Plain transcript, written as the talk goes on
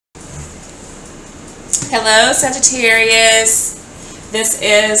Hello, Sagittarius. This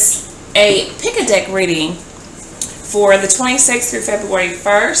is a pick-a-deck reading for the 26th through February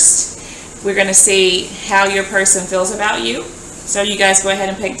 1st. We're going to see how your person feels about you. So you guys go ahead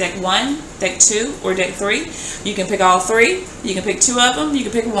and pick deck 1, deck 2, or deck 3. You can pick all 3. You can pick 2 of them. You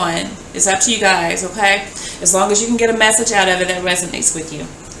can pick 1. It's up to you guys, okay? As long as you can get a message out of it that resonates with you.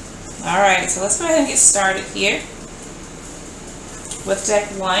 Alright, so let's go ahead and get started here with deck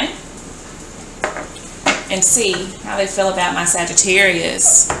 1. And see how they feel about my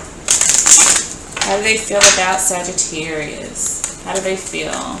Sagittarius. How do they feel about Sagittarius? How do they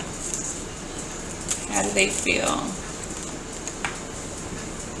feel? How do they feel?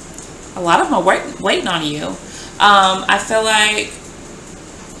 A lot of them are waiting on you. I feel like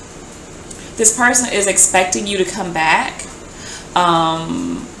this person is expecting you to come back,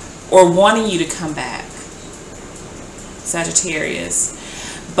 or wanting you to come back, Sagittarius.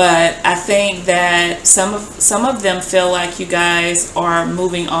 But I think that some of them feel like you guys are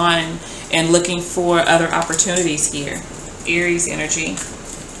moving on and looking for other opportunities here. Aries energy.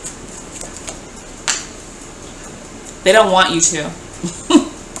 They don't want you to.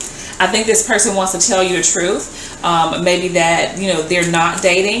 I think this person wants to tell you the truth. Maybe that, you know, they're not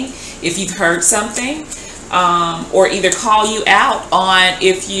dating. If you've heard something. Or either call you out on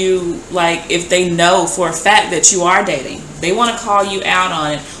if they know for a fact that you are dating. They want to call you out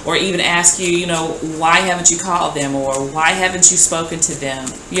on it, or even ask you, you know, why haven't you called them, or why haven't you spoken to them,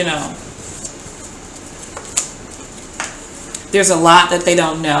 you know. There's a lot that they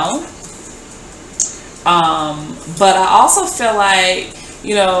don't know. But I also feel like,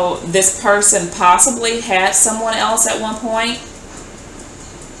 you know, this person possibly had someone else at one point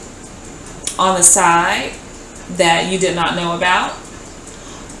on the side that you did not know about.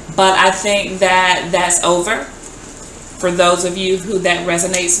 But I think that that's over. For those of you who that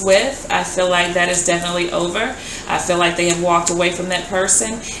resonates with, I feel like that is definitely over. I feel like they have walked away from that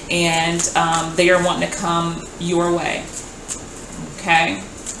person, and they are wanting to come your way. Okay?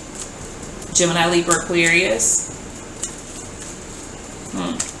 Gemini, Libra, Aquarius.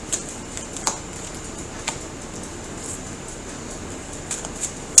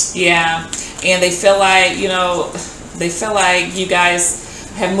 Yeah. And they feel like, you know, they feel like you guys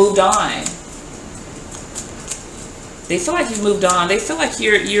have moved on. They feel like you've moved on. They feel like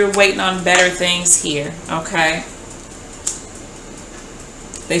you're waiting on better things here, okay?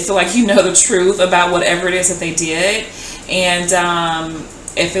 They feel like you know the truth about whatever it is that they did. And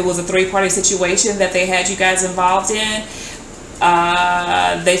if it was a three-party situation that they had you guys involved in,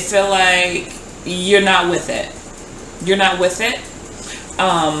 they feel like you're not with it. You're not with it.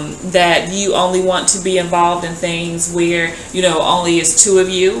 That you only want to be involved in things where, you know, only it's 2 of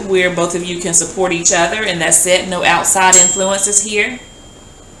you, where both of you can support each other, and that's it. No outside influences here.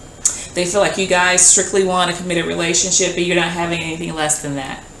 They feel like you guys strictly want a committed relationship, and you're not having anything less than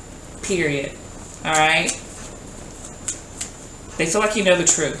that. Period. Alright? They feel like you know the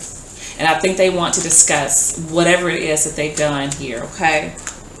truth. And I think they want to discuss whatever it is that they've done here, okay?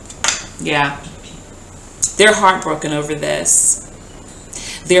 Yeah. They're heartbroken over this.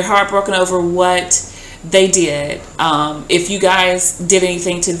 They're heartbroken over what they did. If you guys did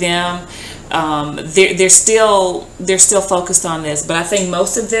anything to them, they're still focused on this. But I think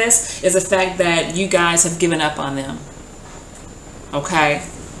most of this is the fact that you guys have given up on them. Okay?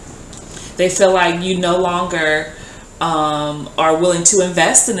 They feel like you no longer are willing to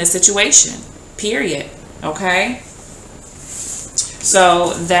invest in this situation. Period. Okay?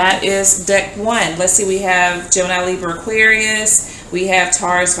 So that is deck 1. Let's see, we have Gemini, Libra, Aquarius. We have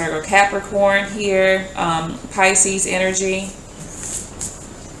Taurus, Virgo, Capricorn here. Pisces energy.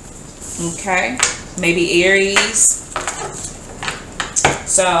 Okay. Maybe Aries.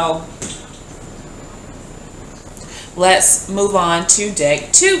 So let's move on to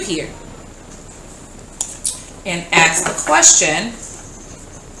deck 2 here. And ask the question,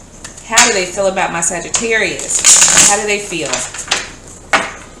 how do they feel about my Sagittarius? How do they feel?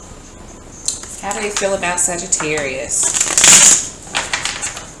 How do they feel about Sagittarius?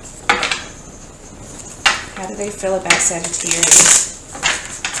 How do they feel about Sagittarius?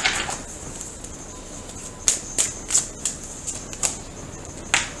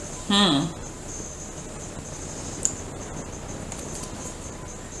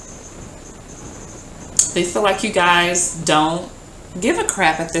 They feel like you guys don't give a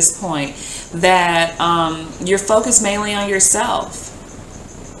crap at this point. That you're focused mainly on yourself.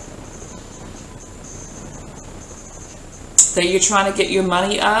 That you're trying to get your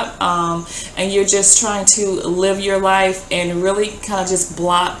money up, and you're just trying to live your life and really kind of just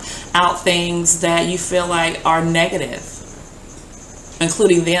block out things that you feel like are negative,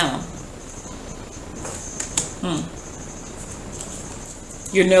 including them.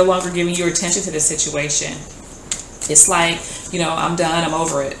 You're no longer giving your attention to this situation. It's like, you know, I'm done, I'm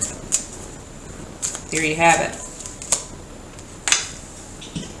over it. There you have it.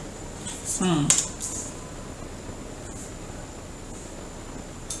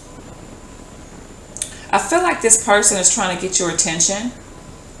 I feel like this person is trying to get your attention.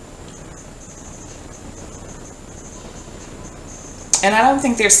 And I don't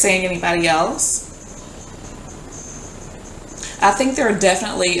think they're seeing anybody else. I think there are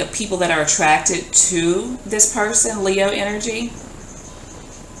definitely people that are attracted to this person, Leo energy.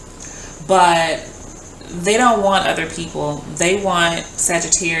 But they don't want other people. They want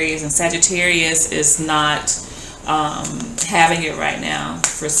Sagittarius, and Sagittarius is not having it right now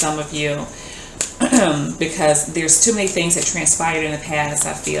for some of you. Because there's too many things that transpired in the past,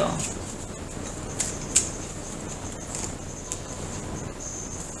 I feel.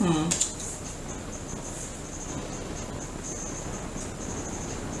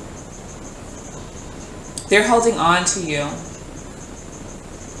 They're holding on to you.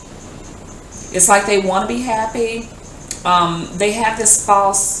 It's like they want to be happy. They have this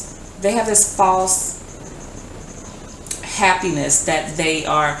false happiness that they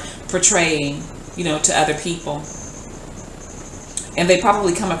are portraying, you know, to other people. And they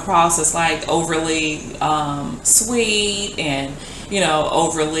probably come across as like overly sweet and, you know,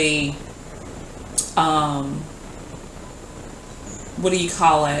 overly, what do you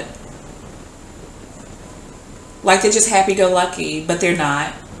call it? Like they're just happy-go-lucky, but they're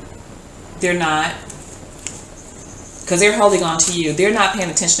not. They're not. Because they're holding on to you. They're not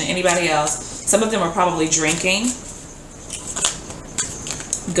paying attention to anybody else. Some of them are probably drinking,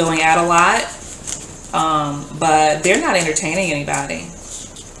 going out a lot, but they're not entertaining anybody.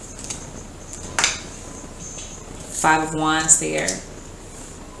 5 of Wands there.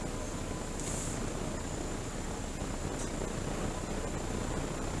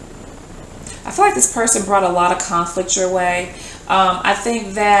 I feel like this person brought a lot of conflict your way. I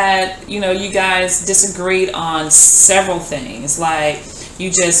think that, you know, you guys disagreed on several things. Like, you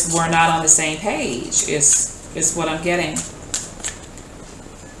just were not on the same page, is what I'm getting.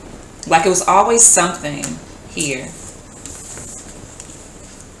 Like, it was always something here.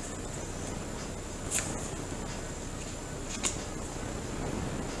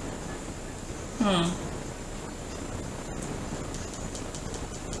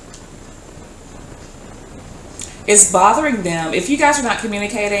 It's bothering them. If you guys are not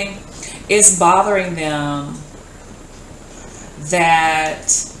communicating, it's bothering them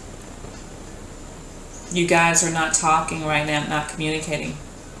that you guys are not talking right now, not communicating.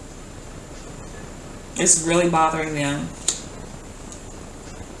 It's really bothering them.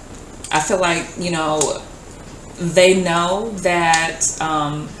 I feel like, you know, they know that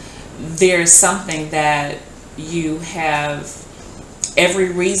there's something that you have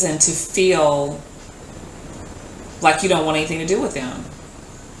every reason to feel like you don't want anything to do with them.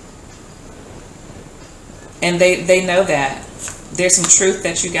 And they know that. There's some truth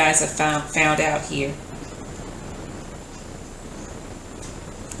that you guys have found out here.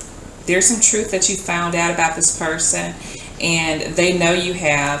 There's some truth that you found out about this person, and they know you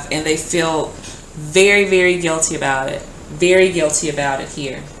have, and they feel very, very guilty about it. Very guilty about it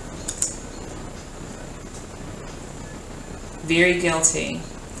here. Very guilty.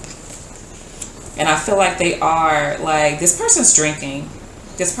 And I feel like they are, like, this person's drinking.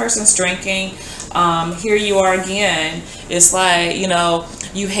 This person's drinking. Here you are again. It's like, you know,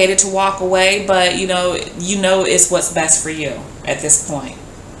 you hated to walk away, but, you know it's what's best for you at this point.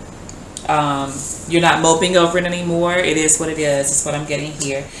 You're not moping over it anymore. It is what it is. It's what I'm getting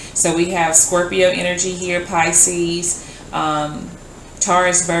here. So we have Scorpio energy here, Pisces,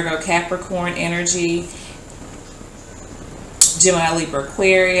 Taurus, Virgo, Capricorn energy, Gemini, Libra,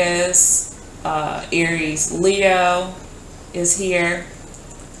 Aquarius, Aries, Leo is here.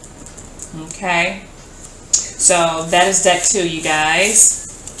 Okay, so that is deck 2, you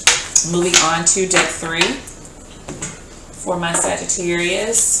guys. Moving on to deck 3 for my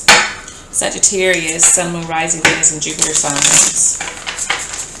Sagittarius. Sagittarius, Sun, Moon, Rising, Venus, and Jupiter signs.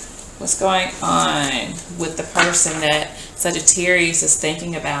 What's going on with the person that Sagittarius is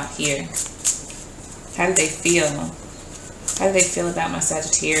thinking about here? How do they feel? How do they feel about my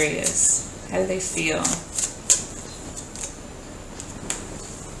Sagittarius? How do they feel?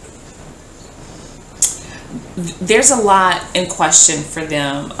 There's a lot in question for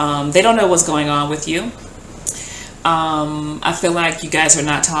them. They don't know what's going on with you. I feel like you guys are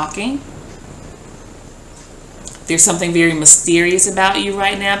not talking. There's something very mysterious about you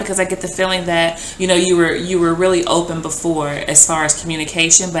right now, because I get the feeling that, you know, you were really open before as far as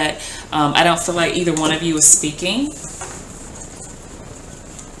communication, but I don't feel like either one of you is speaking.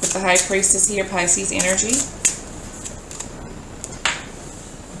 With the High Priestess here, Pisces energy.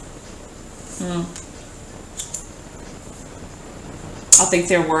 I think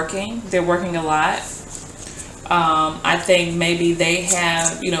they're working. They're working a lot. I think maybe they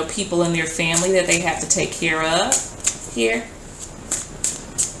have, you know, people in their family that they have to take care of here.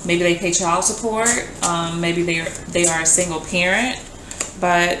 Maybe they pay child support. Maybe they are a single parent.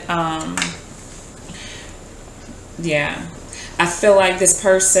 But yeah, I feel like this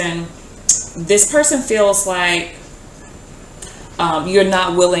person feels like you're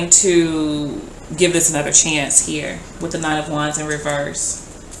not willing to give this another chance here with the Nine of Wands in reverse.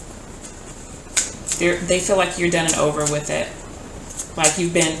 They feel like you're done and over with it. Like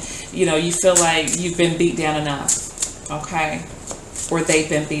you've been, you know, you feel like you've been beat down enough. Okay? Or they've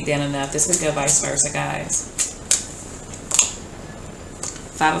been beat down enough. This could go vice versa, guys.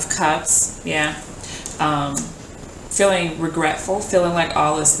 Five of Cups. Yeah. Feeling regretful. Feeling like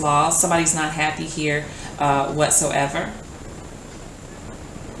all is lost. Somebody's not happy here whatsoever.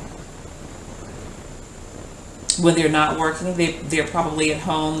 When they're not working, they're probably at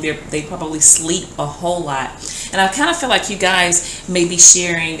home. They probably sleep a whole lot. And I kind of feel like you guys may be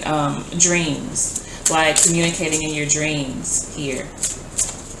sharing dreams, like communicating in your dreams here.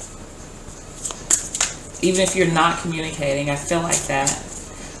 Even if you're not communicating, I feel like that.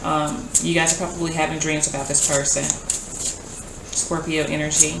 You guys are probably having dreams about this person. Scorpio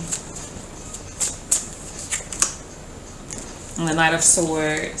energy. And the Knight of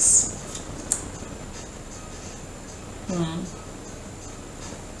Swords.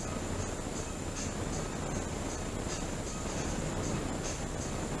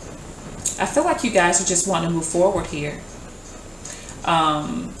 I feel like you guys are just wanting to move forward here.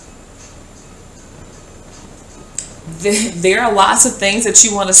 There are lots of things that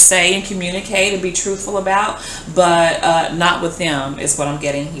you want to say and communicate and be truthful about, but not with them is what I'm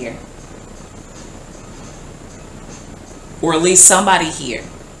getting here. Or at least somebody here.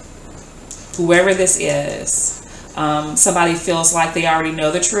 Whoever this is. Somebody feels like they already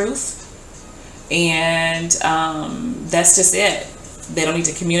know the truth, and that's just it. They don't need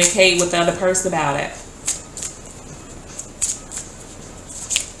to communicate with the other person about it.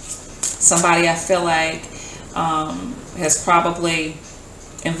 Somebody, I feel like, has probably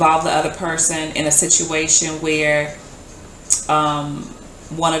involved the other person in a situation where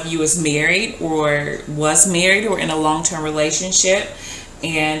one of you is married or was married or in a long-term relationship,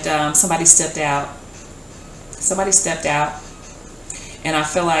 and somebody stepped out. Somebody stepped out, and I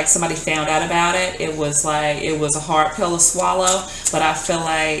feel like somebody found out about it. It was like, it was a hard pill to swallow, but I feel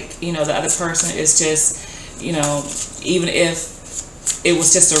like, you know, the other person is just, you know, even if it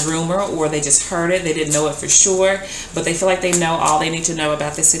was just a rumor or they just heard it, they didn't know it for sure, but they feel like they know all they need to know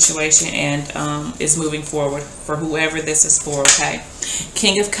about this situation, and is moving forward for whoever this is for. Okay,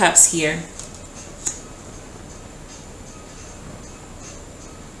 King of Cups here.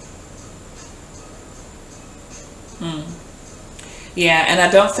 Yeah, and I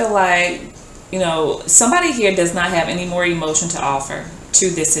don't feel like, you know, somebody here does not have any more emotion to offer to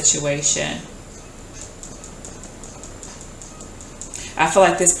this situation. I feel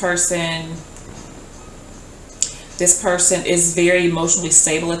like this person is very emotionally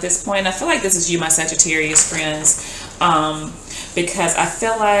stable at this point. I feel like this is you, my Sagittarius friends, because I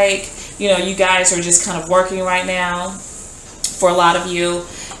feel like, you know, you guys are just kind of working right now for a lot of you,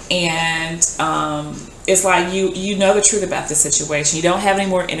 and it's like you know the truth about the situation. You don't have any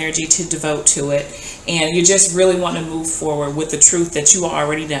more energy to devote to it, and you just really want to move forward with the truth that you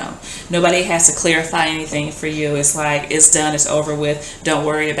already know. Nobody has to clarify anything for you. It's like, it's done, it's over with. Don't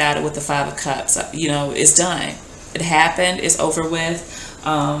worry about it with the Five of Cups. You know, it's done. It happened, it's over with,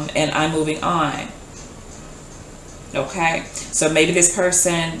 and I'm moving on. Okay, so maybe this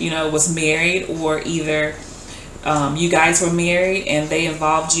person, you know, was married, or either you guys were married and they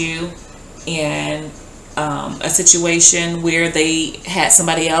involved you in a situation where they had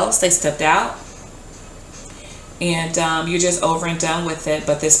somebody else, they stepped out, and you're just over and done with it.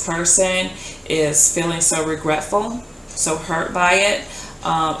 But this person is feeling so regretful, so hurt by it,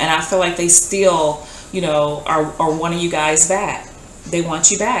 and I feel like they still, you know, are wanting you guys back. They want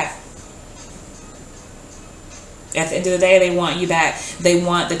you back. At the end of the day, they want you back. They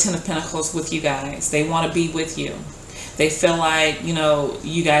want the Ten of Pentacles with you guys. They want to be with you. They feel like, you know,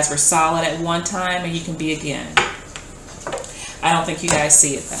 you guys were solid at one time and you can be again. I don't think you guys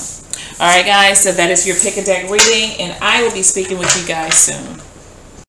see it though. All right, guys, so that is your pick a deck reading, and I will be speaking with you guys soon.